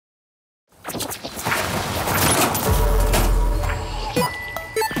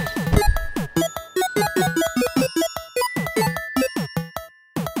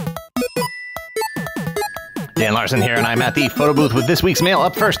Dan Larson here, and I'm at the photo booth with this week's mail.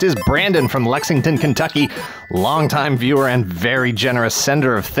 Up first is Brandon from Lexington, Kentucky. Longtime viewer and very generous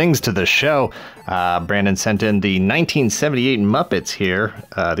sender of things to the show. Brandon sent in the 1978 Muppets here.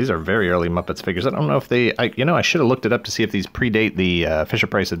 These are very early Muppets figures. I don't know if they... I should have looked it up to see if these predate the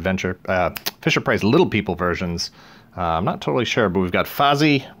Fisher-Price Fisher-Price Little People versions. I'm not totally sure, but we've got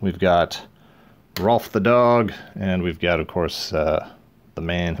Fozzie, we've got Rolf the dog, and we've got, of course, the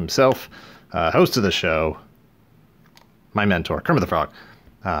man himself, host of the show, my mentor, Kermit the Frog.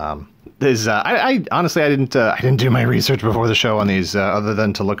 I honestly didn't do my research before the show on these, other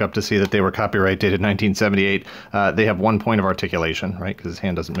than to look up to see that they were copyright dated 1978. They have 1 point of articulation, right? Because his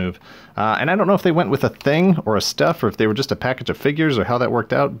hand doesn't move. And I don't know if they went with a thing or a stuff, or if they were just a package of figures, or how that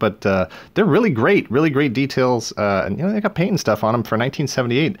worked out. But they're really great details. And they got paint and stuff on them for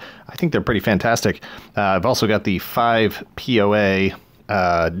 1978. I think they're pretty fantastic. I've also got the 5 POA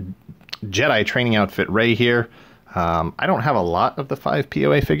Jedi training outfit Rey here. I don't have a lot of the 5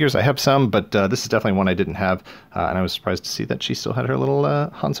 POA figures. I have some, but this is definitely one I didn't have, and I was surprised to see that she still had her little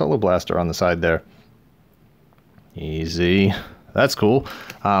Han Solo blaster on the side there. Easy. That's cool.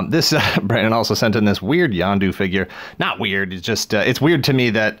 Brandon also sent in this weird Yondu figure. Not weird, it's just, it's weird to me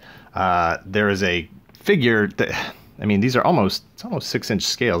that there is a figure that, I mean, these are almost 6-inch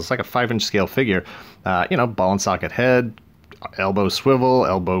scales. It's like a 5-inch scale figure. Ball and socket head, elbow swivel,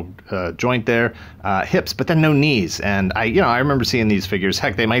 elbow joint there, hips, but then no knees. And I remember seeing these figures.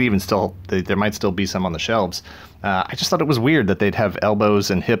 Heck, they might even there might still be some on the shelves. I just thought it was weird that they'd have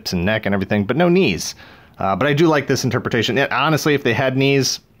elbows and hips and neck and everything, but no knees. But I do like this interpretation. Honestly, if they had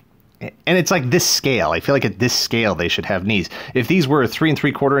knees, and it's like this scale, I feel like at this scale they should have knees. If these were 3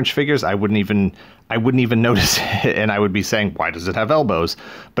 3/4-inch figures, I wouldn't even notice it, and I would be saying, why does it have elbows?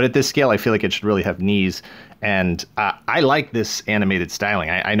 But at this scale, I feel like it should really have knees. And I like this animated styling.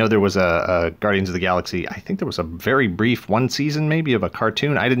 I know there was a Guardians of the Galaxy, I think there was a very brief 1 season maybe of a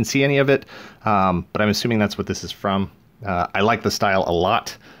cartoon. I didn't see any of it, but I'm assuming that's what this is from. I like the style a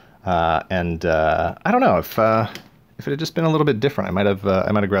lot, and I don't know if it had just been a little bit different, I might have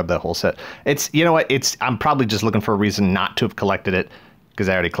grabbed that whole set. I'm probably just looking for a reason not to have collected it, because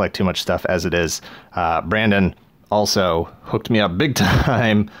I already collect too much stuff as it is. Brandon also hooked me up big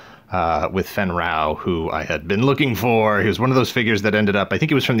time with Fen Rao, who I had been looking for. He was one of those figures that ended up, I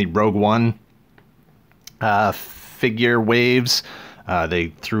think he was from the Rogue One figure waves.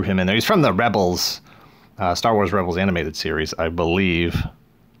 They threw him in there. He's from the Rebels, Star Wars Rebels animated series, I believe.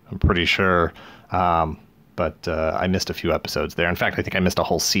 I'm pretty sure. But I missed a few episodes there. In fact, I think I missed a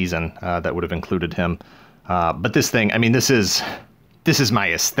whole season that would have included him. But this thing, I mean, this is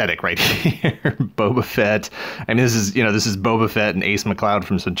my aesthetic right here. Boba Fett. I mean, this is Boba Fett and Ace McCloud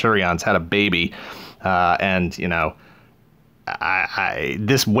from Centurions had a baby.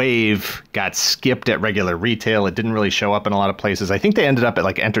 This wave got skipped at regular retail. It didn't really show up in a lot of places. I think they ended up at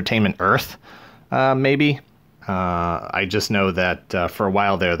like Entertainment Earth, maybe. I just know that for a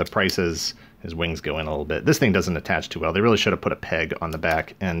while there, the prices, his wings go in a little bit. This thing doesn't attach too well. They really should have put a peg on the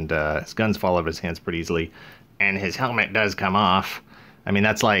back, and his guns fall out of his hands pretty easily. And his helmet does come off. I mean,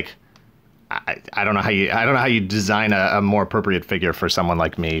 that's like, I don't know how you design a more appropriate figure for someone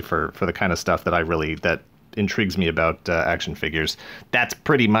like me for the kind of stuff that intrigues me about action figures. That's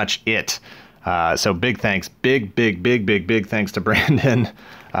pretty much it. So big thanks, big thanks to Brandon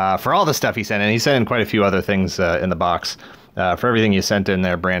for all the stuff he sent in. He sent in quite a few other things in the box. For everything you sent in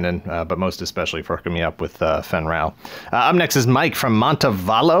there, Brandon, but most especially for hooking me up with Fen Rao. Up next is Mike from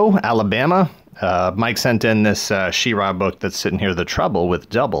Montevallo, Alabama. Mike sent in this She-Ra book that's sitting here, The Trouble with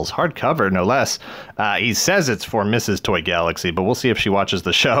Doubles, hardcover, no less. He says it's for Mrs. Toy Galaxy, but we'll see if she watches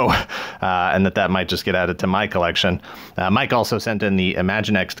the show, and that might just get added to my collection. Mike also sent in the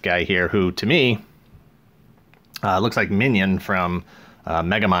Imaginext guy here, who, to me, looks like Minion from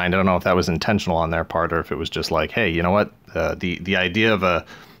Megamind. I don't know if that was intentional on their part, or if it was just like, hey, you know what? The idea of a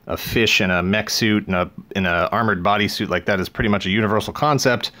fish in a mech suit and in a armored bodysuit like that is pretty much a universal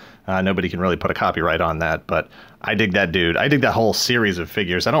concept. Nobody can really put a copyright on that, but I dig that dude. I dig that whole series of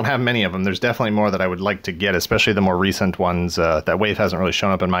figures. I don't have many of them. There's definitely more that I would like to get, especially the more recent ones. That wave hasn't really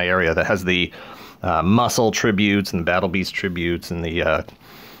shown up in my area. That has the Muscle tributes and the Battle Beast tributes and the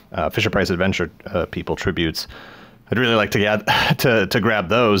Fisher-Price Adventure people tributes. I'd really like to grab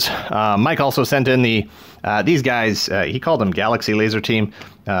those. Mike also sent in these guys. He called them Galaxy Laser Team.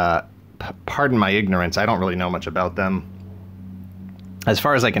 Pardon my ignorance. I don't really know much about them. As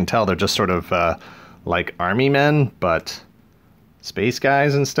far as I can tell, they're just sort of like army men, but space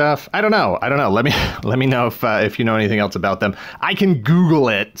guys and stuff. I don't know. Let me know if you know anything else about them. I can Google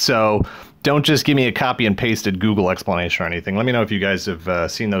it, so don't just give me a copy and pasted Google explanation or anything. Let me know if you guys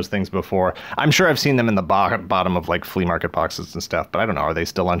have seen those things before. I'm sure I've seen them in the bottom of like flea market boxes and stuff, but I don't know. Are they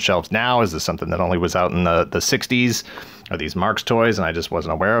still on shelves now? Is this something that only was out in the 60s? Are these Mark's toys and I just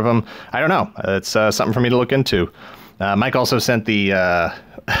wasn't aware of them? I don't know. It's something for me to look into. Mike also sent the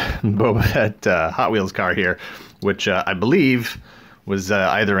Boba Fett Hot Wheels car here, which I believe was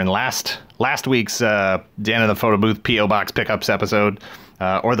either in last week's Dan in the Photo Booth P.O. Box Pickups episode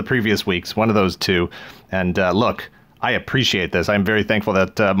or the previous week's, one of those two. And look, I appreciate this. I'm very thankful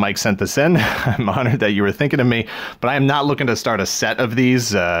that Mike sent this in. I'm honored that you were thinking of me, but I am not looking to start a set of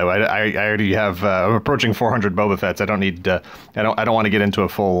these. I already have, I'm approaching 400 Boba Fetts. I don't need, I don't want to get into a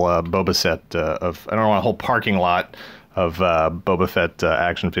full Boba Sett I don't want a whole parking lot of Boba Fett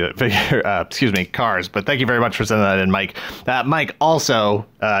action figure, cars. But thank you very much for sending that in, Mike. Mike also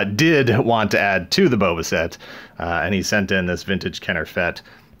did want to add to the Boba Sett, and he sent in this vintage Kenner Fett.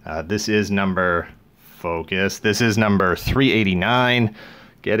 This is number 389.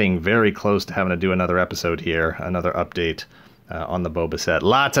 Getting very close to having to do another episode here, another update on the Boba Sett.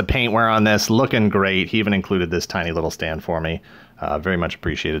 Lots of paint wear on this, looking great. He even included this tiny little stand for me. Very much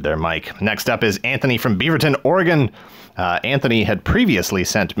appreciated there, Mike. Next up is Anthony from Beaverton, Oregon. Anthony had previously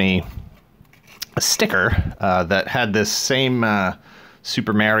sent me a sticker that had this same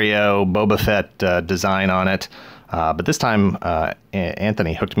Super Mario Boba Fett design on it. But this time,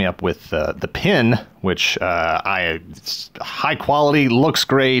 Anthony hooked me up with the pin, which it's high quality, looks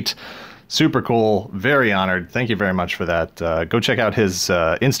great, super cool, very honored. Thank you very much for that. Go check out his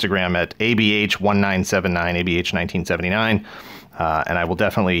Instagram at ABH1979, ABH1979. And I will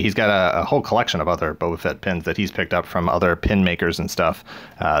definitely, he's got a whole collection of other Boba Fett pins that he's picked up from other pin makers and stuff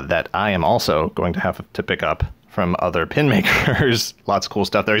that I am also going to have to pick up from other pin makers. Lots of cool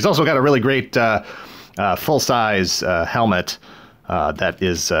stuff there. He's also got a really great full-size helmet that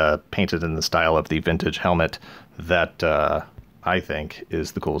is painted in the style of the vintage helmet that I think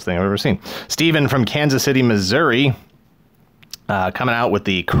is the coolest thing I've ever seen. Steven from Kansas City, Missouri, coming out with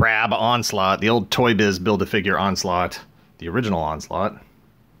the Crab Onslaught, the old Toy Biz Build-A-Figure Onslaught, the original Onslaught.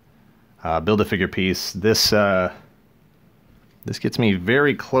 Build-A-Figure piece. This gets me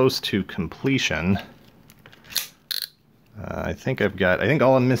very close to completion. I think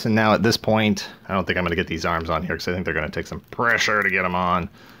all I'm missing now at this point, I don't think I'm going to get these arms on here because I think they're going to take some pressure to get them on.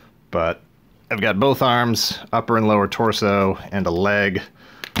 But I've got both arms, upper and lower torso, and a leg.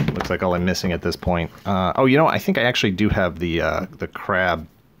 Looks like all I'm missing at this point. Oh, you know, I think I actually do have the crab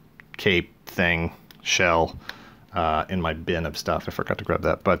cape thing, shell, in my bin of stuff. I forgot to grab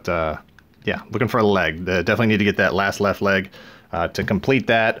that. But yeah, looking for a leg. Definitely need to get that last left leg to complete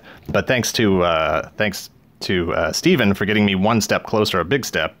that. But thanks to Steven for getting me one step closer, a big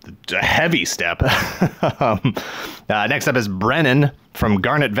step, a heavy step. Next up is Brennan from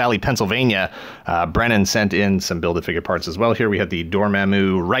Garnet Valley, Pennsylvania. Brennan sent in some Build-A-Figure parts as well. Here we have the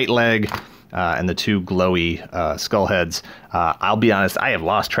Dormammu right leg and the two glowy skull heads. I'll be honest, I have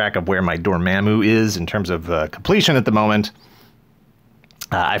lost track of where my Dormammu is in terms of completion at the moment.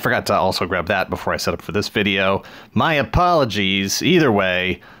 I forgot to also grab that before I set up for this video. My apologies. Either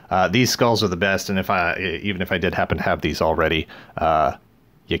way, these skulls are the best, and even if I did happen to have these already,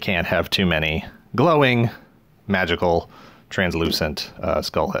 you can't have too many glowing, magical, translucent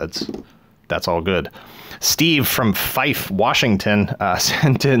skull heads. That's all good. Steve from Fife, Washington,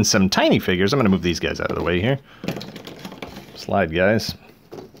 sent in some tiny figures. I'm going to move these guys out of the way here. Slide, guys.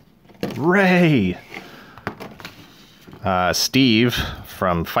 Ray! Steve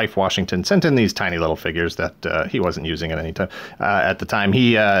from Fife, Washington, sent in these tiny little figures that he wasn't using at any time. At the time,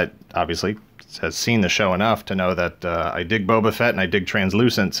 he obviously has seen the show enough to know that I dig Boba Fett and I dig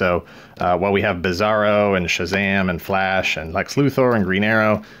Translucent. So while we have Bizarro and Shazam and Flash and Lex Luthor and Green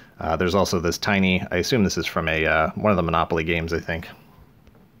Arrow, there's also this tiny, I assume this is from one of the Monopoly games, I think.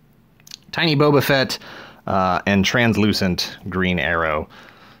 Tiny Boba Fett and Translucent Green Arrow.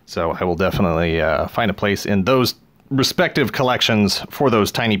 So I will definitely find a place in those respective collections for those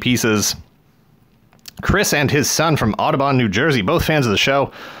tiny pieces. Chris and his son from Audubon, New Jersey, both fans of the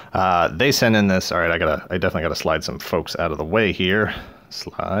show. They sent in this. All right, I definitely gotta slide some folks out of the way here.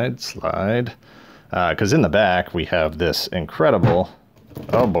 Slide. Because in the back we have this incredible.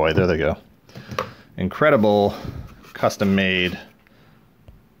 Oh boy, there they go. Incredible, custom-made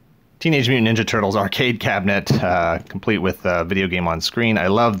Teenage Mutant Ninja Turtles arcade cabinet, complete with video game on screen. I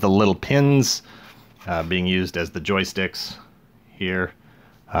love the little pins being used as the joysticks here.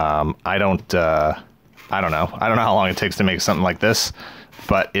 I don't know how long it takes to make something like this,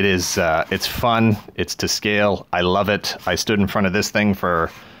 but it is it's fun. It's to scale. I love it. I stood in front of this thing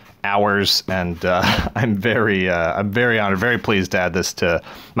for hours, and I'm very honored, very pleased to add this to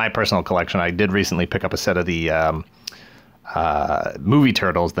my personal collection. I did recently pick up a set of the movie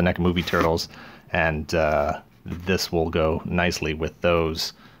turtles, the NECA movie turtles, and this will go nicely with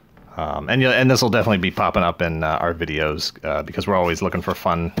those. And this will definitely be popping up in our videos because we're always looking for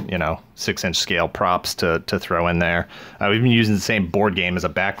fun, 6-inch scale props to throw in there. We've been using the same board game as a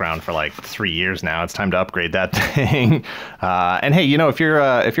background for like 3 years now. It's time to upgrade that thing. And hey, if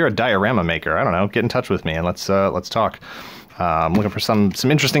you're a diorama maker, I don't know, get in touch with me and let's talk. I'm looking for some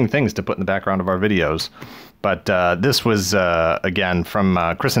interesting things to put in the background of our videos. But this was, again, from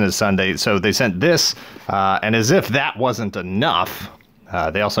Chris and his son. They sent this, and as if that wasn't enough,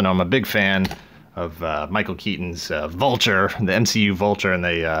 they also know I'm a big fan of Michael Keaton's Vulture, the MCU Vulture, and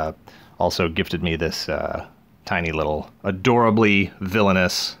they also gifted me this tiny little, adorably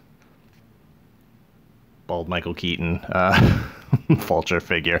villainous, bald Michael Keaton Vulture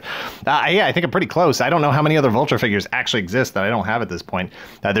figure. Yeah, I think I'm pretty close. I don't know how many other Vulture figures actually exist that I don't have at this point.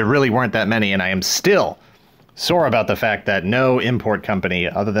 There really weren't that many, and I am still sore about the fact that no import company,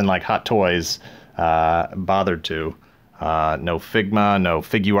 other than like Hot Toys, bothered to. No Figma, no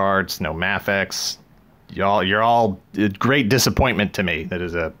Figuarts, no Mafex. You're all a great disappointment to me. That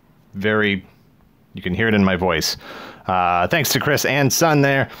is a very, you can hear it in my voice. Thanks to Chris and son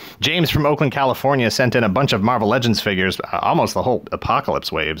there. James from Oakland, California sent in a bunch of Marvel Legends figures, almost the whole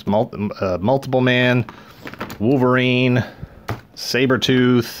Apocalypse waves. Multiple Man, Wolverine,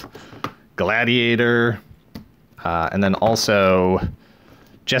 Sabretooth, Gladiator, and then also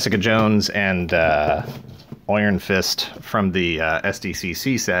Jessica Jones and Iron Fist from the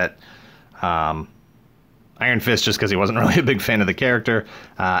SDCC set. Iron Fist just because he wasn't really a big fan of the character.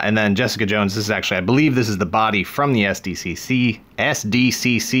 And then Jessica Jones, this is actually, I believe this is the body from the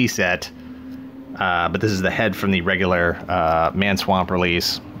SDCC set. But this is the head from the regular Man Swamp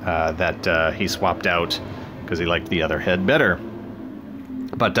release that he swapped out because he liked the other head better.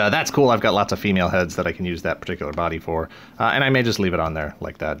 But that's cool. I've got lots of female heads that I can use that particular body for. And I may just leave it on there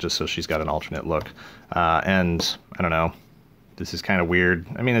like that, just so she's got an alternate look. And I don't know. This is kind of weird.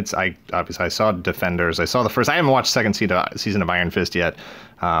 I mean, obviously I saw Defenders. I saw the first. I haven't watched second season of Iron Fist yet.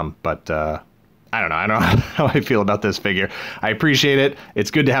 But I don't know. I don't know how I feel about this figure. I appreciate it.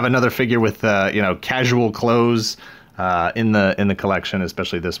 It's good to have another figure with casual clothes in the collection,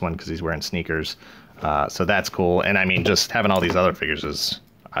 especially this one because he's wearing sneakers. So that's cool. And I mean, just having all these other figures is,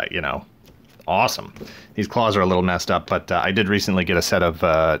 awesome. These claws are a little messed up, but I did recently get a set of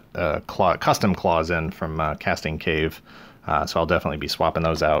custom claws in from Casting Cave. So I'll definitely be swapping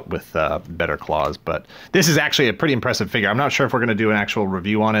those out with better claws. But this is actually a pretty impressive figure. I'm not sure if we're going to do an actual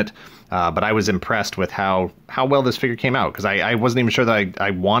review on it, but I was impressed with how well this figure came out because I wasn't even sure that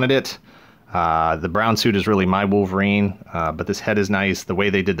I wanted it. The brown suit is really my Wolverine, but this head is nice. The way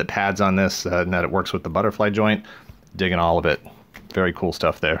they did the pads on this, and that it works with the butterfly joint, digging all of it. Very cool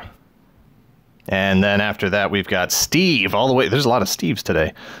stuff there. And then after that, we've got Steve all the way. There's a lot of Steves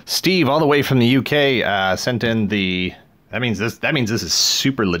today. Steve all the way from the UK sent in the. That means this is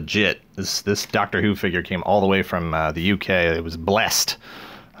super legit. This Doctor Who figure came all the way from the UK. It was blessed,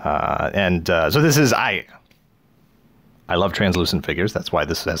 so this is I love translucent figures. That's why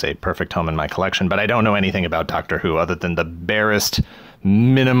this has a perfect home in my collection. But I don't know anything about Doctor Who other than the barest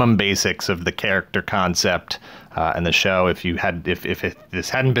minimum basics of the character concept and the show. If this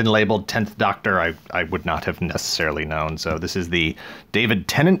hadn't been labeled 10th Doctor, I would not have necessarily known. So this is the David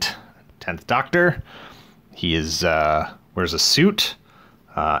Tennant, 10th Doctor. He is wears a suit,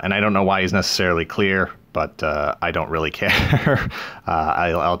 and I don't know why he's necessarily clear, but I don't really care.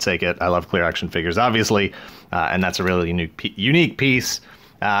 I'll take it. I love clear action figures, obviously, and that's a really unique piece.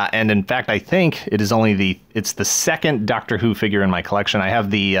 And in fact, I think it is it's the second Doctor Who figure in my collection. I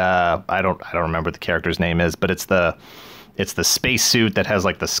have the I don't remember what the character's name is, but it's the space suit that has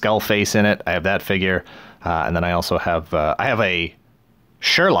like the skull face in it. I have that figure, and then I also have a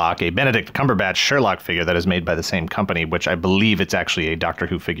Sherlock, a Benedict Cumberbatch Sherlock figure that is made by the same company, which I believe it's actually a Doctor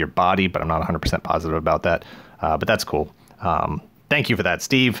Who figure body, but I'm not 100% positive about that. But that's cool. Thank you for that,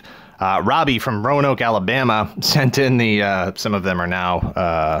 Steve. Robbie from Roanoke, Alabama, sent in some of them are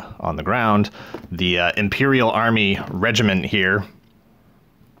now on the ground. The Imperial Army Regiment here,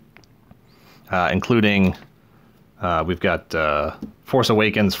 including, we've got Force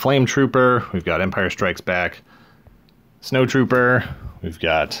Awakens Flame Trooper, we've got Empire Strikes Back Snow Trooper, we've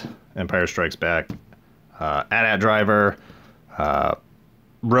got Empire Strikes Back AT-AT Driver,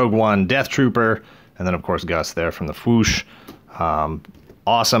 Rogue One Death Trooper, and then of course Gus there from the Fwoosh.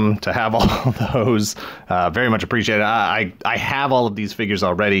 Awesome to have all those. Very much appreciated. I have all of these figures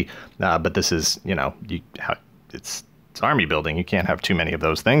already, but this is, it's It's army building. You can't have too many of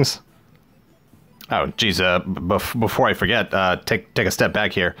those things. Oh, geez, before I forget, take a step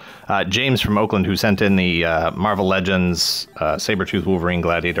back here. James from Oakland, who sent in the Marvel Legends, Sabretooth, Wolverine,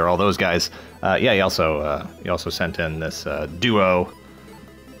 Gladiator, all those guys. Yeah, he also sent in this duo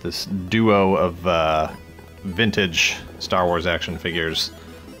of vintage Star Wars action figures.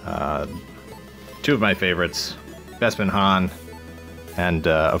 Two of my favorites, Bespin Han, and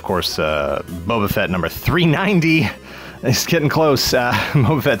of course Boba Fett number 390. It's getting close.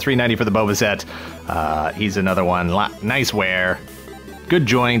 Boba Fett 390 for the Boba Sett. He's another one. Nice wear, good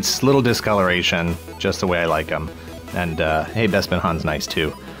joints, little discoloration, just the way I like them. And hey, Bespin Han's nice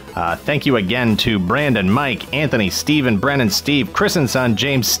too. Thank you again to Brandon, Mike, Anthony, Steven, Brennan, Steve, Chris and Son,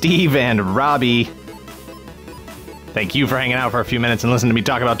 James, Steve, and Robbie. Thank you for hanging out for a few minutes and listening to me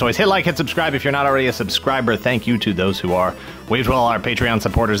talk about toys. Hit like, hit subscribe if you're not already a subscriber. Thank you to those who are. Wave to all our Patreon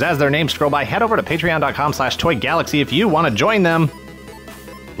supporters. As their names scroll by, head over to patreon.com/toygalaxy if you want to join them.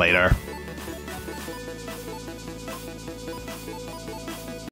 Later.